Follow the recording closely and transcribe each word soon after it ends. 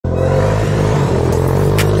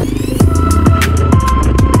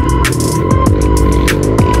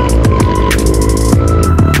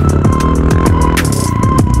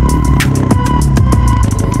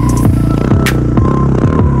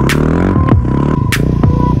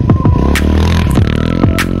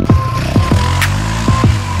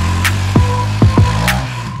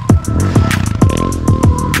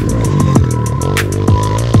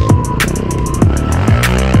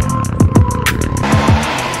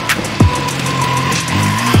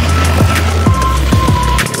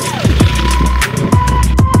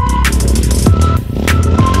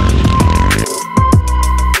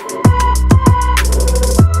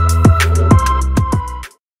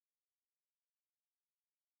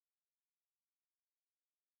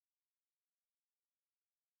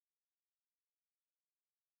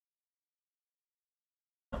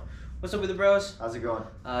What's up with the bros? How's it going?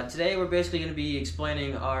 Today we're basically going to be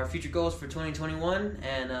explaining our future goals for 2021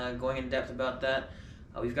 and going in depth about that.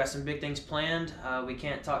 We've got some big things planned. We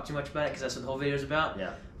can't talk too much about it because that's what the whole video is about.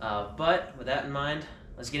 Yeah. But with that in mind,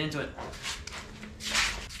 let's get into it.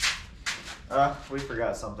 We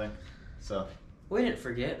forgot something, so. We didn't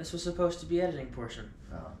forget. This was supposed to be editing portion.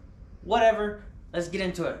 Oh. Whatever. Let's get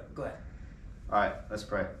into it. Go ahead. All right, let's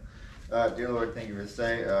pray. Dear Lord, thank you for this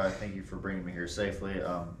day. Thank you for bringing me here safely.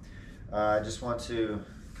 I just want to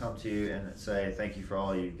come to you and say thank you for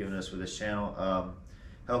all you've given us with this channel.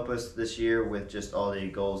 Help us this year with just all the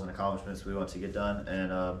goals and accomplishments we want to get done,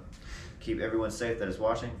 and keep everyone safe that is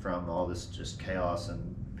watching from all this just chaos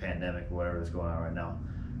and pandemic or whatever is going on right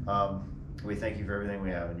now. We thank you for everything we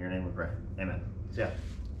have. In your name we pray. Amen. Yeah.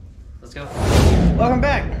 Let's go. Welcome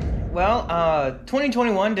back. Well,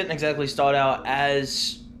 2021 didn't exactly start out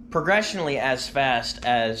as progressionally as fast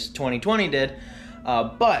as 2020 did,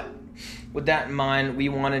 but with that in mind, we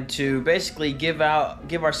wanted to basically give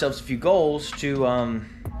ourselves a few goals to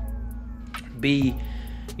be,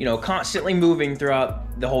 constantly moving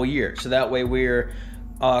throughout the whole year. So that way we're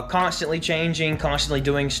constantly changing, constantly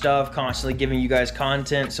doing stuff, constantly giving you guys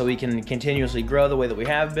content so we can continuously grow the way that we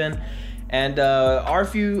have been. And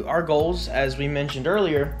our goals, as we mentioned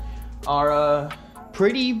earlier, are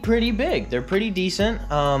pretty big. They're pretty decent.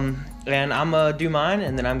 And I'm gonna do mine,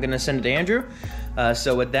 and then I'm gonna send it to Andrew.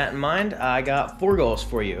 So with that in mind, I got 4 goals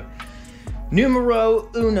for you. Numero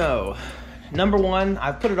uno. Number 1,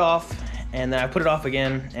 I've put it off, and then I put it off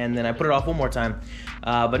again, and then I put it off one more time.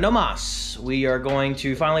 But no mas. We are going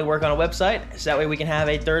to finally work on a website, so that way we can have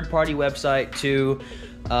a third-party website to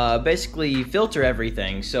basically filter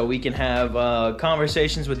everything. So we can have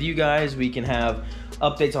conversations with you guys, we can have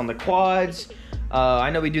updates on the quads. I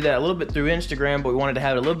know we do that a little bit through Instagram, but we wanted to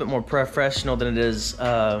have it a little bit more professional than it is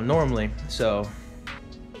normally. So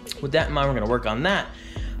with that in mind, we're gonna work on that.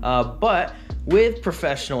 But with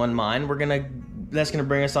professional in mind, that's gonna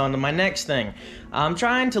bring us on to my next thing. I'm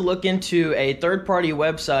trying to look into a third-party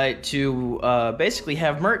website to basically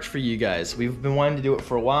have merch for you guys. We've been wanting to do it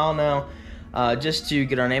for a while now, just to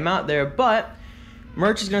get our name out there, but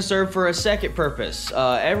merch is going to serve for a second purpose.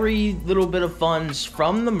 Every little bit of funds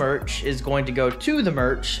from the merch is going to go to the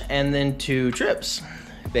merch and then to trips,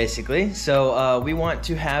 basically. So we want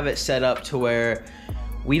to have it set up to where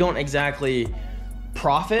we don't exactly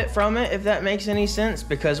profit from it, if that makes any sense,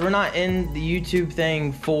 because we're not in the YouTube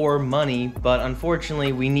thing for money, but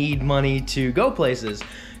unfortunately we need money to go places.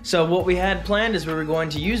 So what we had planned is we were going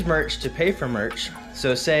to use merch to pay for merch.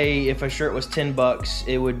 So say if a shirt was 10 bucks,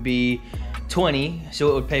 it would be 20,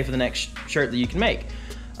 so it would pay for the next shirt that you can make.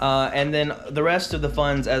 And then the rest of the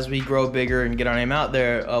funds, as we grow bigger and get our name out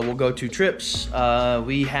there, will go to trips.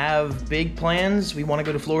 We have big plans. We want to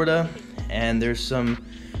go to Florida, and there's some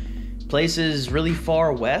places really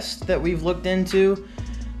far west that we've looked into,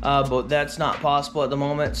 but that's not possible at the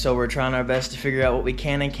moment, so we're trying our best to figure out what we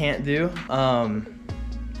can and can't do.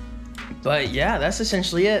 But yeah, that's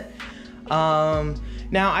essentially it.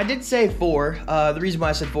 Now, I did say 4. The reason why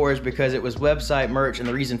I said 4 is because it was website, merch, and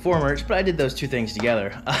the reason for merch, but I did those 2 things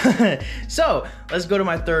together. So, let's go to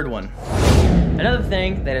my 3rd one. Another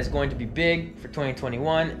thing that is going to be big for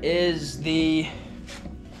 2021 is the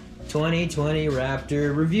 2020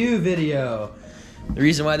 Raptor review video. The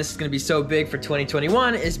reason why this is going to be so big for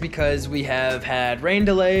 2021 is because we have had rain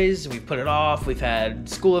delays, we've put it off, we've had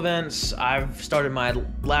school events, I've started my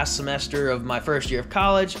last semester of my first year of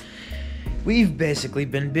college. We've basically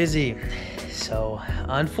been busy. So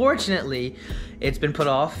unfortunately, it's been put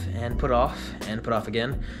off and put off and put off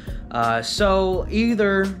again. So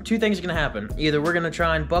either 2 things are gonna happen. Either we're gonna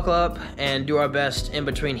try and buckle up and do our best in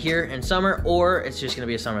between here and summer, or it's just gonna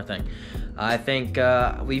be a summer thing. I think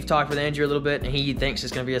we've talked with Andrew a little bit, and he thinks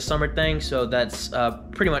it's gonna be a summer thing, so that's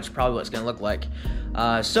pretty much probably what it's gonna look like.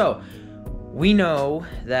 So we know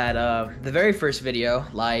that the very first video,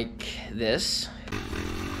 like this,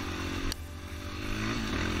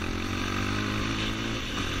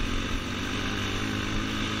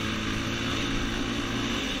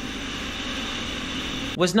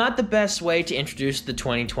 was not the best way to introduce the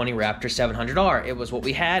 2020 Raptor 700R. It was what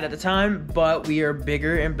we had at the time, but we are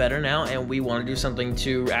bigger and better now, and we want to do something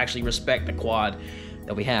to actually respect the quad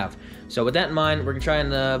that we have. So with that in mind, we're gonna try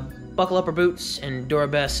and buckle up our boots and do our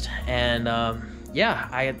best. And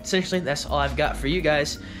yeah, essentially that's all I've got for you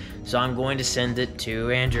guys. So I'm going to send it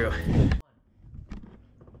to Andrew.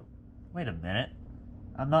 Wait a minute.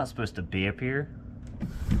 I'm not supposed to be up here.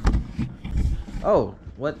 Oh,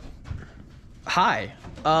 what? Hi.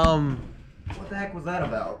 What the heck was that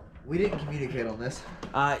about? We didn't communicate on this.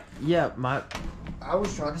 Yeah, I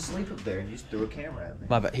was trying to sleep up there and you just threw a camera at me.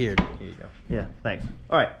 My bad. Here you go. Yeah, thanks.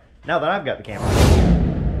 All right, now that I've got the camera.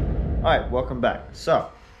 All right, welcome back. So,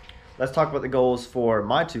 let's talk about the goals for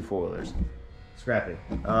my two four-wheelers. Scrappy.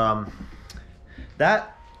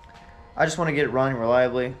 That, I just want to get it running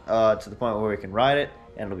reliably to the point where we can ride it,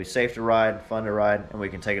 and it'll be safe to ride, fun to ride, and we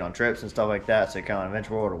can take it on trips and stuff like that, so kind of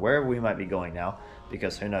adventure world or wherever we might be going now,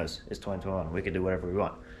 because who knows, it's 2021, we can do whatever we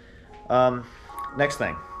want. Next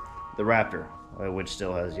thing, the Raptor, which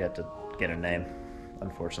still has yet to get a name,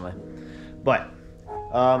 unfortunately. But,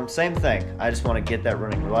 same thing, I just want to get that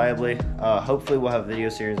running reliably. Hopefully we'll have a video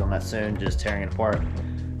series on that soon, just tearing it apart,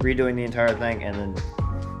 redoing the entire thing, and then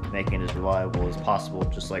making it as reliable as possible,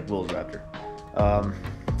 just like Will's Raptor.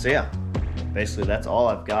 So yeah, basically that's all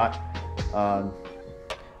I've got,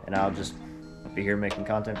 and I'll just be here making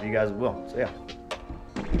content for you guys as well. So yeah.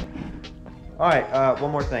 All right,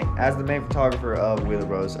 one more thing. As the main photographer of Wheeler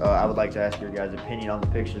Bros, I would like to ask your guys' opinion on the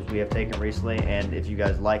pictures we have taken recently, and if you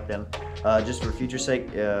guys like them, just for future sake,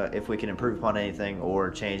 if we can improve upon anything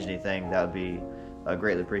or change anything, that would be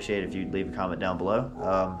greatly appreciated if you'd leave a comment down below.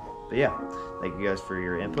 But yeah, thank you guys for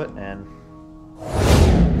your input. And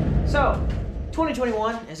so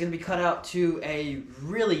 2021 is going to be cut out to a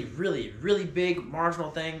really big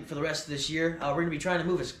marginal thing for the rest of this year. We're going to be trying to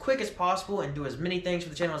move as quick as possible and do as many things for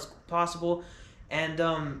the channel as possible,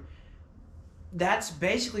 and that's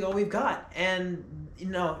basically all we've got. And you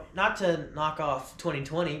know, not to knock off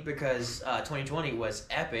 2020, because 2020 was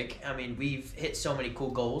epic. I mean, we've hit so many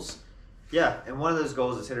cool goals. Yeah, and one of those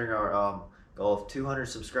goals is hitting our goal of 200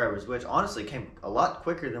 subscribers, which honestly came a lot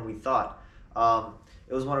quicker than we thought.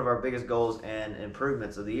 It was one of our biggest goals and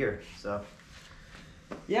improvements of the year. So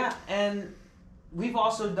yeah, and we've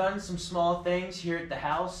also done some small things here at the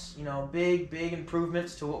house, you know, big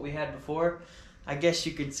improvements to what we had before. I guess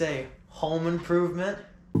you could say home improvement.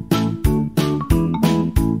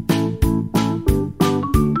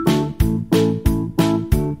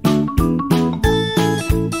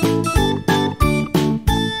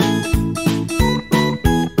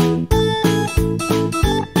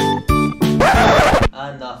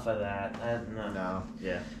 Enough of that. No,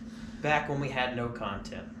 yeah. Back when we had no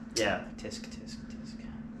content. Yeah. Tisk.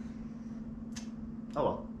 Oh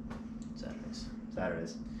well.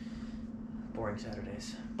 Saturdays. Boring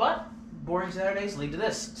Saturdays. But boring Saturdays lead to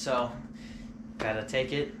this. So gotta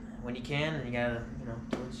take it when you can, and you gotta, you know,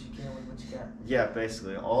 do what you can with what you got. Yeah,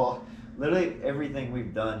 basically literally everything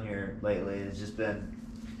we've done here lately has just been,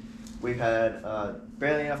 we've had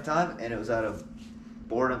barely enough time, and it was out of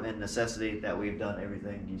boredom and necessity that we've done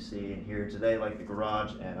everything you see and hear today, like the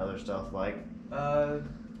garage and other stuff like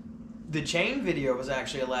the chain video was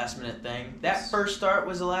actually a last minute thing. That first start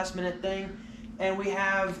was a last minute thing, and we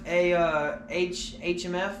have a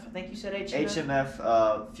HMF. I think you said HMF.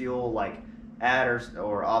 HMF fuel, like add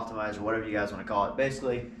or optimize or whatever you guys want to call it.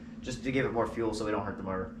 Basically, just to give it more fuel so we don't hurt the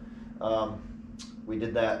motor. We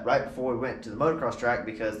did that right before we went to the motocross track,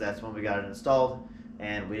 because that's when we got it installed.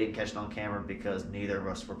 And we didn't catch it on camera because neither of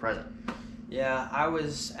us were present. Yeah, I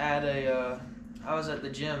was at the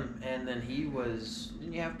gym, and then he was.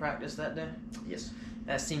 Didn't you have practice that day? Yes.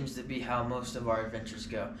 That seems to be how most of our adventures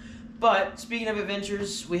go. But speaking of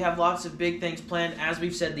adventures, we have lots of big things planned, as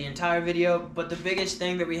we've said the entire video. But the biggest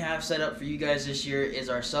thing that we have set up for you guys this year is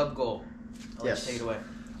our sub goal. Let's take it away.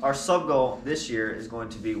 Our sub goal this year is going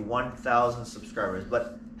to be 1,000 subscribers.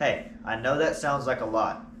 But hey, I know that sounds like a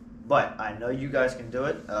lot, but I know you guys can do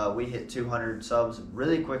it. We hit 200 subs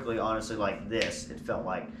really quickly, honestly, like this, it felt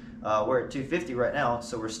like. We're at 250 right now,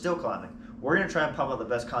 so we're still climbing. We're going to try and pump out the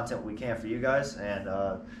best content we can for you guys, and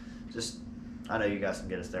I know you guys can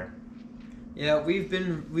get us there. Yeah, we've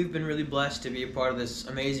been really blessed to be a part of this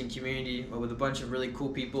amazing community with a bunch of really cool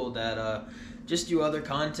people that just do other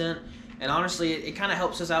content. And honestly, it kind of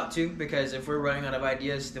helps us out too, because if we're running out of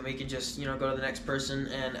ideas, then we can just, you know, go to the next person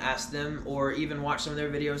and ask them, or even watch some of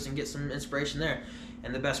their videos and get some inspiration there.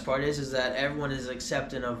 And the best part is that everyone is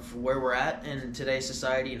accepting of where we're at in today's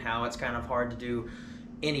society and how it's kind of hard to do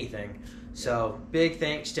anything. So big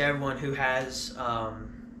thanks to everyone who has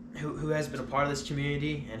who has been a part of this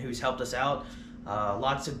community and who's helped us out.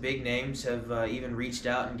 Lots of big names have even reached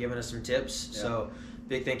out and given us some tips. Yeah. So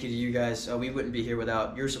big thank you to you guys. We wouldn't be here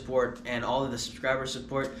without your support and all of the subscriber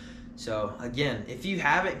support. So again, if you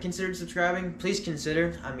haven't considered subscribing, please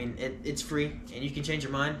consider. I mean, it's free and you can change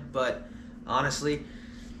your mind. But honestly,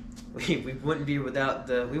 we wouldn't be here without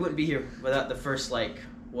the first, like,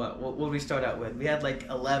 what did we start out with? We had like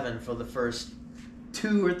 11 for the first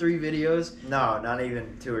 2 or 3 videos. No, not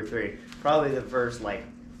even 2 or 3. Probably the first like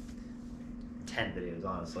 10 videos,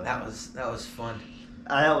 honestly. That was fun.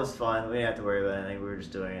 That was fun. We didn't have to worry about anything. We were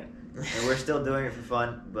just doing it. and we're still doing it for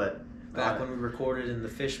fun. But back when we recorded in the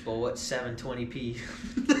fishbowl at 720p.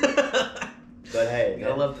 But hey,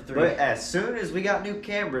 I love the 3. But as soon as we got new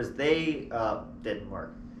cameras, they didn't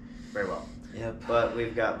work very well. Yep. But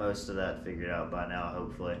we've got most of that figured out by now,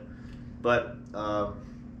 hopefully. But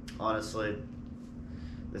honestly,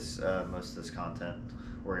 this most of this content,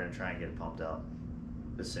 we're gonna try and get it pumped out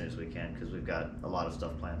as soon as we can because we've got a lot of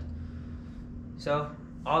stuff planned. So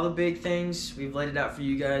all the big things, we've laid it out for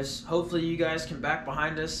you guys. Hopefully you guys can back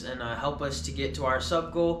behind us and help us to get to our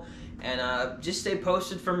sub goal. And just stay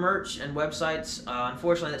posted for merch and websites.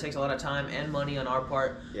 Unfortunately, that takes a lot of time and money on our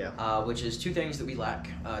part, which is 2 things that we lack,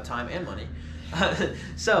 time and money.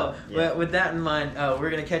 So, with that in mind, we're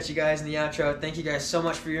going to catch you guys in the outro. Thank you guys so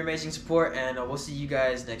much for your amazing support, and we'll see you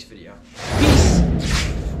guys next video. Peace!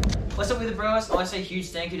 What's up with the bros? I want to say a huge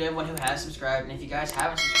thank you to everyone who has subscribed, and if you guys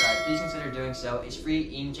haven't subscribed, please consider doing so. It's free,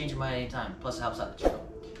 you can change your mind anytime, plus it helps out the channel.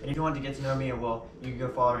 And if you want to get to know me and Will, you can go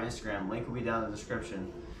follow our Instagram. Link will be down in the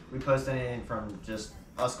description. We post anything from just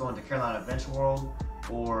us going to Carolina Adventure World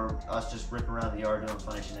or us just ripping around the yard doing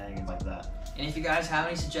funny shenanigans like that. And if you guys have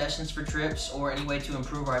any suggestions for trips or any way to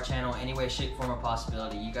improve our channel, any way, shape, form, or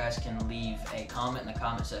possibility, you guys can leave a comment in the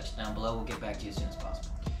comment section down below. We'll get back to you as soon as possible.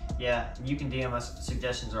 Yeah, you can DM us.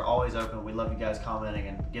 Suggestions are always open. We love you guys commenting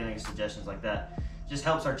and giving us suggestions like that. It just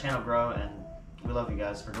helps our channel grow, and we love you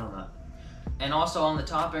guys for doing that. And also on the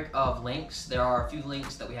topic of links, there are a few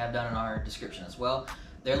links that we have down in our description as well.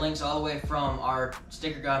 There are links all the way from our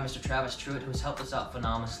sticker guy, Mr. Travis Truett, who's helped us out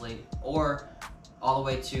phenomenally, or all the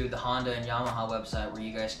way to the Honda and Yamaha website where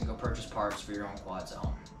you guys can go purchase parts for your own quads at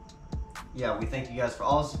home. Yeah, we thank you guys for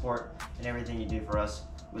all the support and everything you do for us.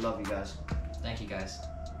 We love you guys. Thank you guys.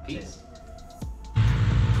 Peace. Cheers.